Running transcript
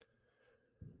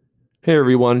Hey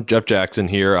everyone, Jeff Jackson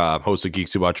here, host of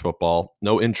Geeks Who Watch Football.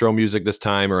 No intro music this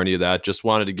time or any of that. Just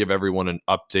wanted to give everyone an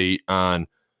update on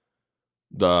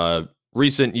the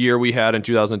recent year we had in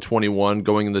 2021,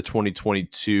 going into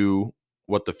 2022,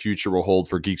 what the future will hold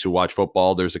for Geeks Who Watch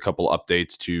Football. There's a couple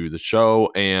updates to the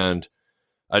show, and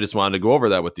I just wanted to go over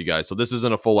that with you guys. So this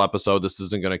isn't a full episode. This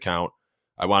isn't going to count.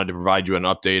 I wanted to provide you an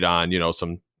update on,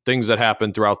 some things that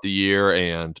happened throughout the year.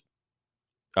 And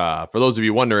for those of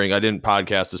you wondering, I didn't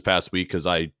podcast this past week because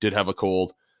I did have a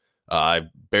cold. I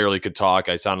barely could talk.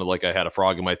 I sounded like I had a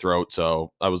frog in my throat,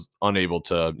 so I was unable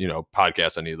to,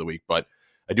 podcast any of the week. But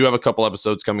I do have a couple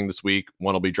episodes coming this week.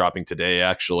 One will be dropping today,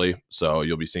 actually, so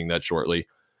you'll be seeing that shortly.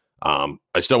 I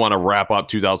still want to wrap up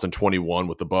 2021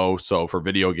 with the bow. So for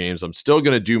video games, I'm still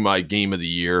going to do my game of the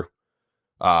year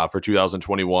for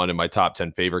 2021 and my top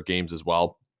 10 favorite games as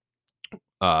well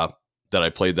that I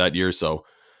played that year. So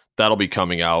that'll be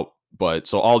coming out. But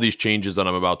so all these changes that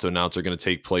I'm about to announce are going to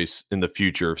take place in the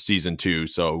future of season 2.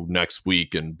 So next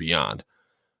week and beyond.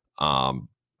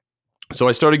 So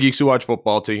I started Geeks Who Watch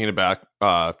Football, taking it back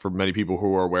for many people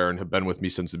who are aware and have been with me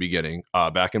since the beginning,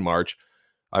 back in March.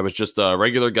 I was just a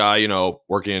regular guy,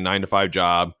 working a 9-to-5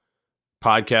 job.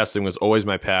 Podcasting was always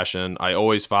my passion. I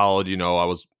always followed, I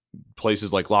was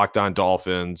places like Locked On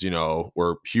Dolphins,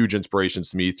 were huge inspirations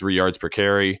to me, 3 yards per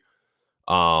carry.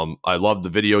 I love the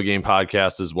video game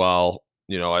podcast as well.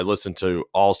 I listened to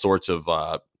all sorts of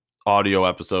audio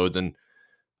episodes, and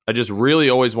I just really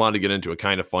always wanted to get into it.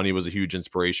 Kind of Funny was a huge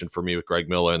inspiration for me with Greg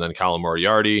Miller and then Colin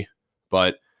Moriarty,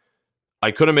 but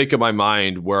I couldn't make up my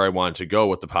mind where I wanted to go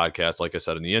with the podcast. Like I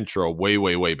said in the intro, way,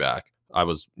 way, way back, I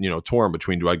was, torn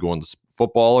between, do I go into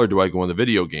football or do I go into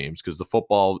video games? Because the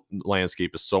football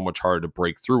landscape is so much harder to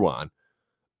break through on.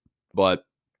 But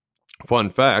fun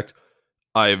fact,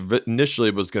 I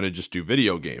initially was going to just do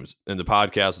video games, and the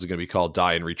podcast is going to be called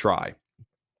Die and Retry.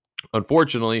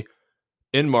 Unfortunately,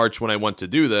 in March, when I went to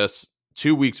do this,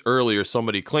 2 weeks earlier,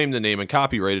 somebody claimed the name and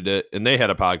copyrighted it, and they had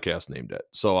a podcast named it.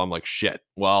 So I'm like, shit.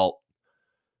 Well,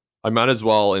 I might as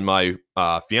well, and my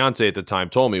fiance at the time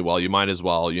told me, well, you might as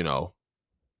well,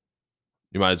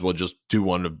 just do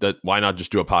one of that. Why not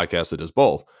just do a podcast that does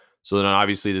both? So then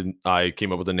obviously I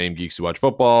came up with the name Geeks Who Watch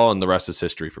Football, and the rest is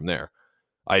history from there.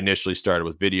 I initially started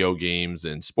with video games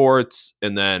and sports,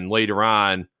 and then later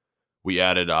on, we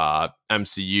added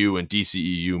MCU and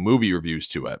DCEU movie reviews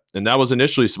to it. And that was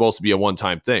initially supposed to be a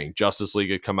one-time thing. Justice League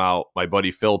had come out. My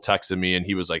buddy Phil texted me, and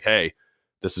he was like, hey,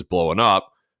 this is blowing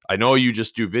up. I know you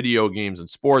just do video games and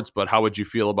sports, but how would you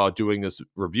feel about doing this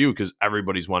review? Because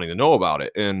everybody's wanting to know about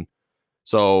it. And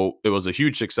so it was a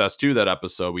huge success too, that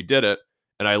episode. We did it.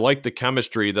 And I liked the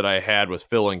chemistry that I had with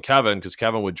Phil and Kevin, because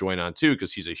Kevin would join on too,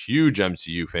 because he's a huge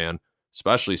MCU fan,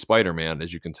 especially Spider-Man,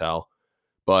 as you can tell.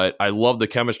 But I love the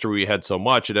chemistry we had so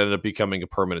much, it ended up becoming a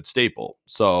permanent staple.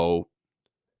 So,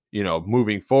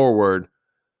 moving forward,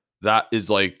 that is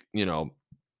like,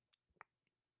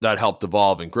 that helped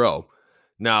evolve and grow.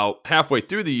 Now, halfway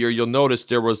through the year, you'll notice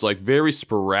there was like very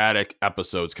sporadic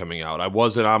episodes coming out. I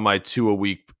wasn't on my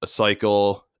 2-a-week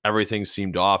cycle. Everything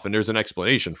seemed off, and there's an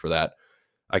explanation for that.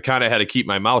 I kind of had to keep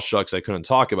my mouth shut because I couldn't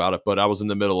talk about it, but I was in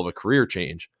the middle of a career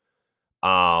change.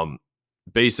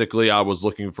 Basically, I was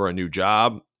looking for a new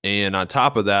job, and on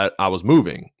top of that, I was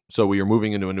moving. So we were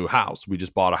moving into a new house. We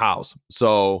just bought a house.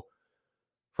 So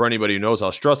for anybody who knows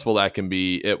how stressful that can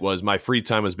be, it was my free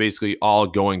time was basically all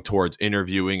going towards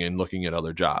interviewing and looking at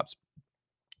other jobs.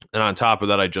 And on top of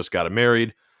that, I just got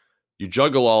married. You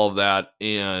juggle all of that,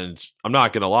 and I'm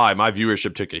not going to lie, my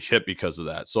viewership took a hit because of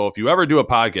that. So if you ever do a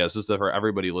podcast, this is for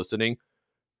everybody listening,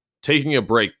 taking a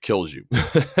break kills you.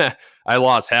 I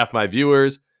lost half my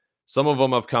viewers. Some of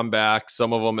them have come back,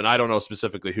 some of them, and I don't know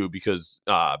specifically who, because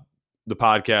the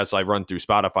podcast I run through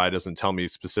Spotify doesn't tell me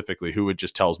specifically who. It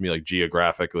just tells me like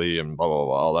geographically and blah, blah,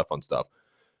 blah, all that fun stuff.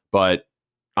 But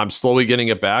I'm slowly getting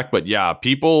it back. But yeah,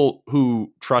 people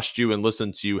who trust you and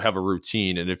listen to you have a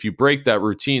routine. And if you break that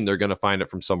routine, they're going to find it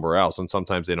from somewhere else. And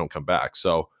sometimes they don't come back.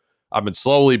 So I've been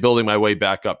slowly building my way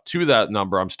back up to that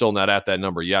number. I'm still not at that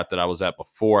number yet that I was at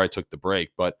before I took the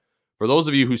break. But for those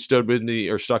of you who stood with me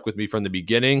or stuck with me from the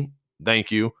beginning,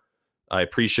 thank you. I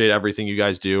appreciate everything you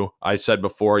guys do. I said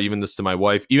before, even this to my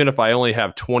wife, even if I only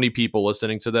have 20 people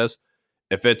listening to this,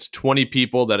 if it's 20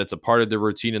 people that it's a part of their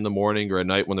routine in the morning or at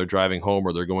night when they're driving home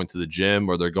or they're going to the gym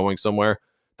or they're going somewhere,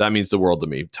 that means the world to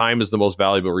me. Time is the most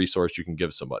valuable resource you can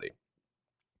give somebody.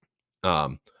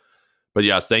 But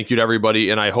yes, thank you to everybody.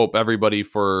 And I hope everybody,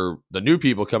 for the new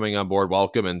people coming on board,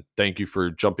 welcome. And thank you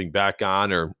for jumping back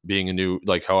on or being a new,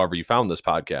 like however you found this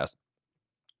podcast.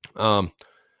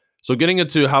 So getting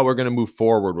into how we're going to move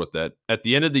forward with it. At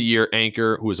the end of the year,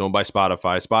 Anchor, who is owned by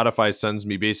Spotify sends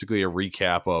me basically a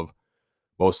recap of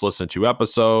most listened to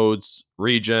episodes,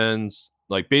 regions,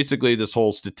 like basically this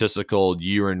whole statistical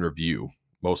year in review,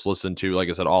 most listened to, like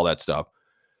I said, all that stuff.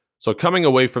 So coming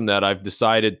away from that, I've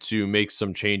decided to make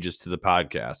some changes to the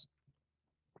podcast.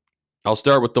 I'll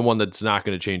start with the one that's not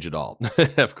going to change at all,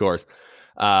 of course.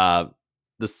 Uh,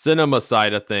 the cinema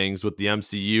side of things with the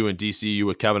MCU and DCU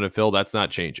with Kevin and Phil, that's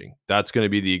not changing. That's going to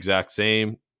be the exact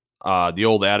same. The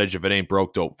old adage, if it ain't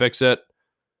broke, don't fix it.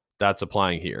 That's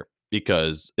applying here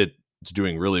because it's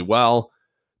doing really well.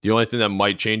 The only thing that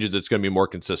might change is it's going to be more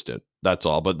consistent. That's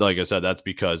all. But like I said, that's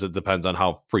because it depends on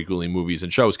how frequently movies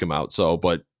and shows come out. So,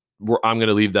 but I'm going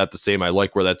to leave that the same. I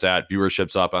like where that's at.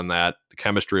 Viewership's up on that. The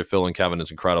chemistry of Phil and Kevin is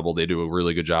incredible. They do a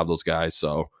really good job, those guys.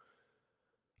 So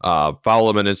follow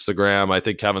them on Instagram. I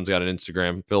think Kevin's got an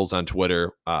Instagram. Phil's on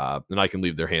Twitter. And I can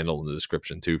leave their handle in the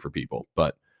description too for people.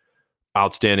 But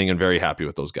outstanding and very happy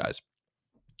with those guys.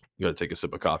 Got to take a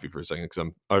sip of coffee for a second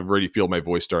because I've already feel my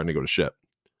voice starting to go to shit.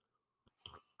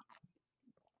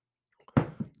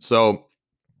 So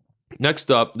next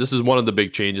up, this is one of the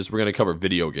big changes. We're going to cover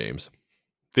video games.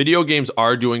 Video games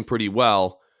are doing pretty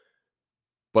well,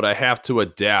 but I have to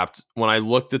adapt. When I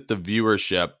looked at the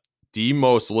viewership, the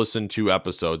most listened to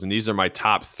episodes, and these are my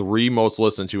top 3 most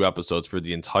listened to episodes for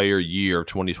the entire year of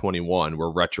 2021,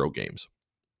 were retro games.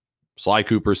 Sly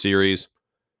Cooper series,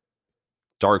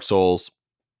 Dark Souls,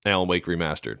 Alan Wake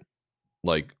Remastered.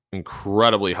 Like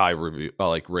incredibly high review,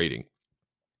 rating.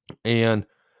 And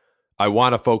I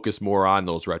want to focus more on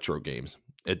those retro games.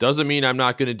 It doesn't mean I'm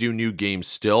not going to do new games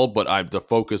still, but the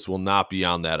focus will not be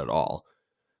on that at all.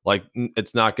 Like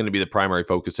it's not going to be the primary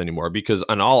focus anymore because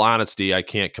in all honesty, I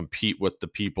can't compete with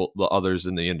the others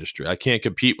in the industry. I can't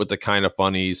compete with the Kind of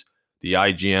Funnies, the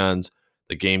IGNs,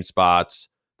 the GameSpots,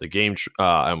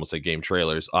 I almost say game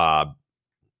trailers.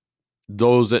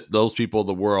 Those people of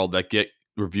the world that get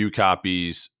review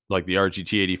copies like the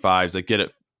RGT 85s that get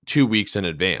it 2 weeks in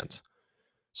advance.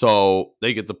 So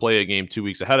they get to play a game 2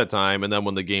 weeks ahead of time. And then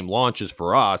when the game launches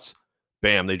for us,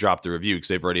 bam, they drop the review because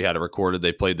they've already had it recorded.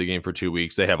 They played the game for 2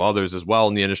 weeks. They have others as well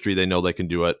in the industry. They know they can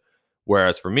do it.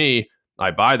 Whereas for me,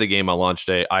 I buy the game on launch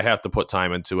day. I have to put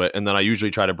time into it. And then I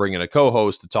usually try to bring in a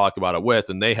co-host to talk about it with,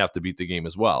 and they have to beat the game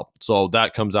as well. So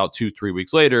that comes out 2-3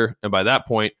 weeks later. And by that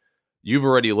point, you've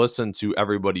already listened to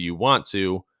everybody you want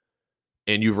to,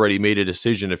 and you've already made a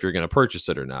decision if you're going to purchase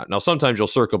it or not. Now, sometimes you'll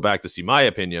circle back to see my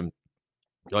opinion.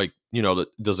 Like,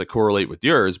 does it correlate with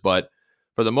yours? But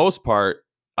for the most part,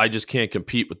 I just can't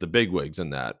compete with the bigwigs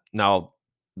in that. Now,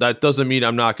 that doesn't mean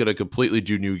I'm not going to completely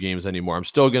do new games anymore. I'm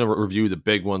still going to review the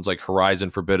big ones like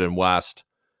Horizon Forbidden West,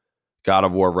 God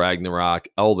of War Ragnarok,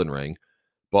 Elden Ring.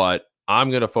 But I'm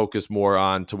going to focus more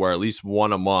on to where at least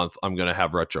one a month I'm going to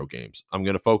have retro games. I'm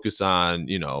going to focus on,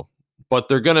 but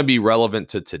they're going to be relevant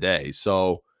to today.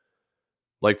 So,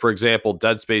 like, for example,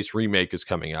 Dead Space Remake is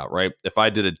coming out, right? If I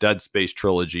did a Dead Space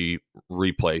trilogy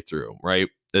replay through, right?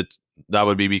 That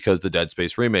would be because the Dead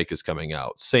Space Remake is coming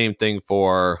out. Same thing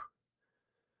for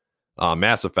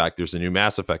Mass Effect. There's a new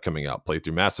Mass Effect coming out, play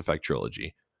through Mass Effect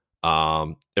trilogy.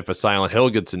 If a Silent Hill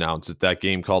gets announced, if that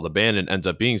game called Abandoned ends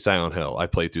up being Silent Hill, I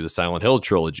play through the Silent Hill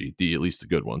trilogy, at least the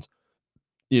good ones.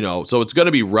 So it's going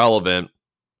to be relevant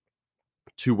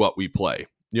to what we play.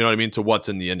 You know what I mean? To what's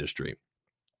in the industry.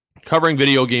 Covering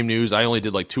video game news, I only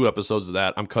did like 2 episodes of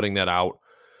that. I'm cutting that out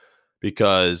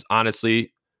because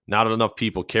honestly, not enough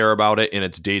people care about it, and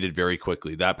it's dated very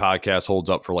quickly. That podcast holds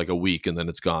up for like a week and then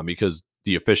it's gone because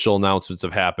the official announcements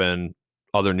have happened.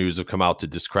 Other news have come out to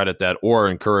discredit that or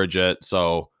encourage it.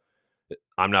 So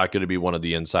I'm not going to be one of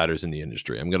the insiders in the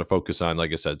industry. I'm going to focus on,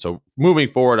 like I said, so moving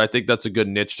forward, I think that's a good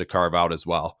niche to carve out as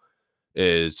well.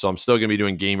 So I'm still going to be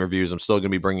doing game reviews. I'm still going to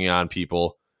be bringing on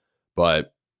people,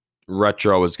 but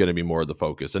retro is going to be more of the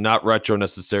focus, and not retro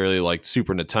necessarily like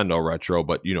Super Nintendo retro,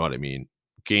 but you know what I mean.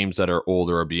 Games that are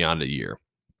older or beyond a year.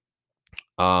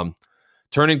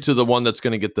 Turning to the one that's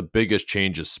going to get the biggest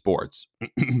changes, sports.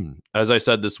 As I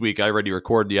said this week, I already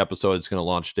recorded the episode. It's going to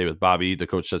launch today with Bobby, the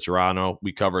coach Cesarano.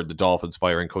 We covered the Dolphins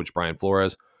firing Coach Brian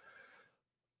Flores.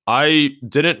 I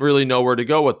didn't really know where to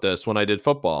go with this when I did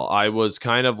football. I was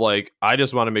kind of like, I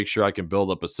just want to make sure I can build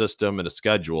up a system and a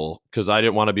schedule because I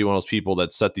didn't want to be one of those people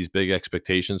that set these big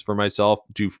expectations for myself,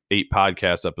 do 8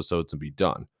 podcast episodes and be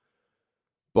done.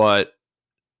 But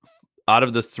out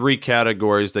of the 3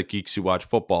 categories that Geeks Who Watch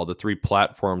Football, the 3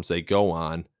 platforms they go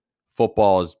on,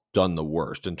 football has done the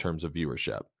worst in terms of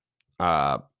viewership.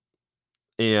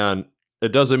 And it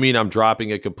doesn't mean I'm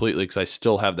dropping it completely because I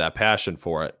still have that passion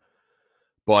for it.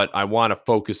 but I want to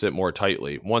focus it more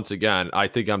tightly. Once again, I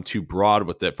think I'm too broad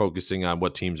with it, focusing on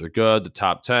what teams are good, the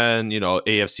top 10,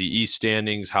 AFC East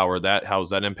standings, how's that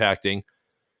impacting?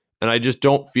 And I just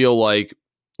don't feel like,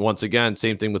 once again,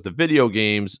 same thing with the video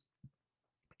games.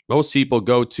 Most people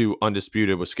go to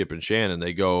Undisputed with Skip and Shannon.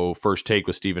 They go First Take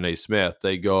with Stephen A. Smith.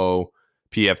 They go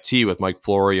PFT with Mike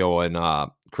Florio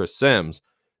and Chris Sims.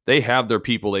 They have their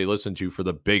people they listen to for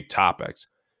the big topics.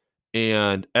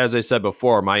 And as I said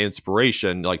before, my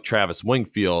inspiration, like Travis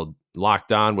Wingfield,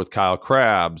 Locked On with Kyle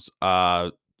Krabs,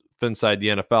 Inside the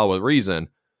NFL with Reason.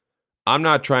 I'm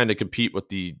not trying to compete with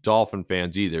the Dolphin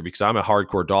fans either, because I'm a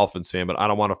hardcore Dolphins fan, but I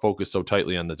don't want to focus so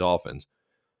tightly on the Dolphins.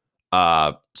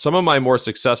 Some of my more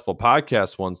successful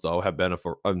podcast ones, though, have been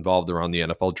involved around the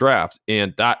NFL draft,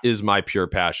 and that is my pure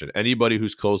passion. Anybody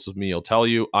who's close with me will tell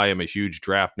you I am a huge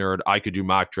draft nerd. I could do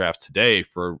mock drafts today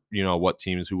for what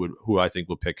teams who I think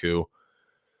would pick who.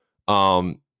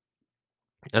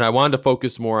 And I wanted to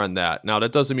focus more on that. Now,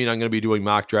 that doesn't mean I'm going to be doing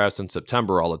mock drafts in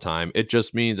September all the time. It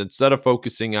just means instead of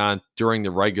focusing on during the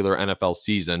regular NFL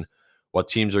season, what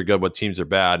teams are good, what teams are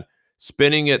bad,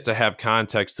 spinning it to have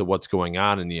context to what's going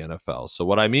on in the NFL. So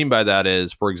what I mean by that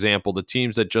is, for example, the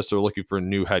teams that just are looking for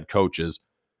new head coaches,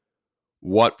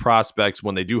 what prospects,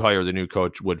 when they do hire the new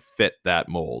coach, would fit that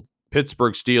mold?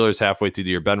 Pittsburgh Steelers halfway through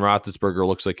the year, Ben Roethlisberger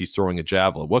looks like he's throwing a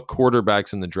javelin. What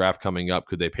quarterbacks in the draft coming up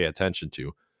could they pay attention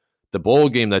to? The bowl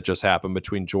game that just happened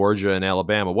between Georgia and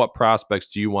Alabama, what prospects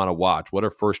do you want to watch? What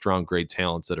are first-round grade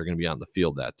talents that are going to be on the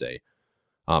field that day?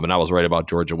 And I was right about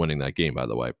Georgia winning that game, by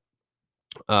the way.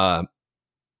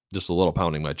 Just a little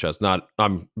pounding my chest.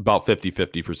 I'm about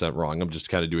 50% wrong. I'm just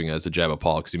kind of doing it as a jab at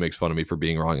Paul because he makes fun of me for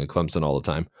being wrong in Clemson all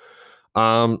the time.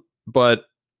 But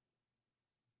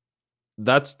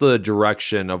that's the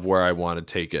direction of where I want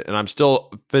to take it. And I'm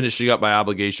still finishing up my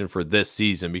obligation for this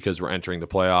season because we're entering the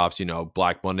playoffs.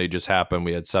 Black Monday just happened.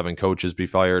 We had 7 coaches be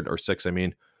fired, or 6, I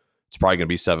mean. It's probably going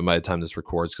to be 7 by the time this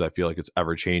records because I feel like it's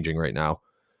ever changing right now.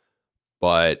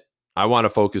 But I want to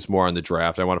focus more on the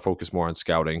draft. I want to focus more on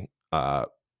scouting. And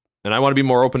I want to be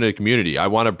more open to the community. I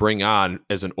want to bring on,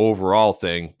 as an overall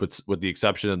thing, but with the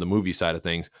exception of the movie side of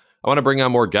things, I want to bring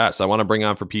on more guests. I want to bring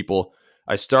on for people.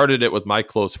 I started it with my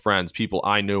close friends, people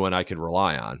I knew and I could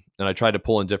rely on. And I tried to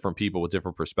pull in different people with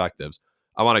different perspectives.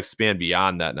 I want to expand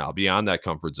beyond that now, beyond that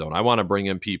comfort zone. I want to bring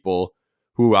in people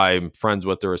who I'm friends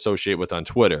with or associate with on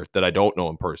Twitter that I don't know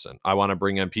in person. I want to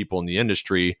bring in people in the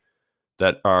industry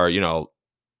that are,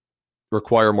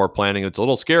 require more planning. It's a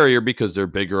little scarier because they're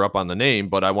bigger up on the name,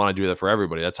 but I want to do that for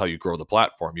everybody. That's how you grow the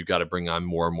platform. You've got to bring on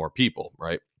more and more people,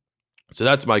 right? So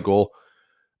that's my goal.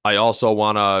 I also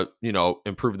want to,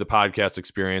 improve the podcast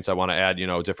experience. I want to add,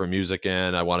 different music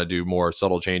in. I want to do more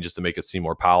subtle changes to make it seem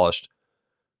more polished.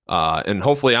 And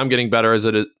hopefully I'm getting better as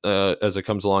it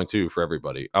comes along too for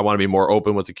everybody. I want to be more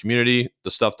open with the community.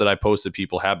 The stuff that I posted,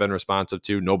 people have been responsive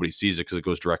to. Nobody sees it because it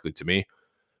goes directly to me,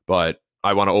 but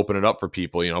I want to open it up for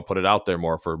people, put it out there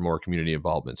more for more community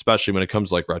involvement, especially when it comes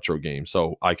to like retro games.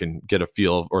 So I can get a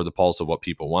feel or the pulse of what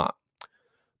people want.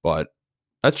 But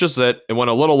that's just it. It went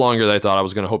a little longer than I thought. I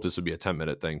was going to hope this would be a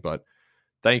 10-minute thing, but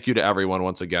thank you to everyone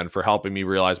once again for helping me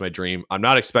realize my dream. I'm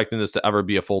not expecting this to ever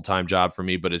be a full-time job for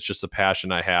me, but it's just a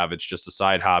passion I have. It's just a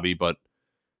side hobby. But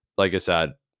like I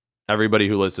said, everybody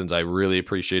who listens, I really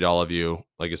appreciate all of you.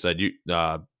 Like I said,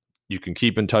 you can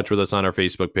keep in touch with us on our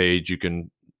Facebook page. You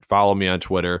can follow me on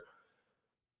Twitter.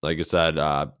 Like I said,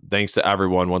 thanks to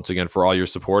everyone once again for all your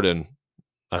support. And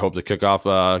I hope to kick off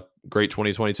a great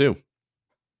 2022.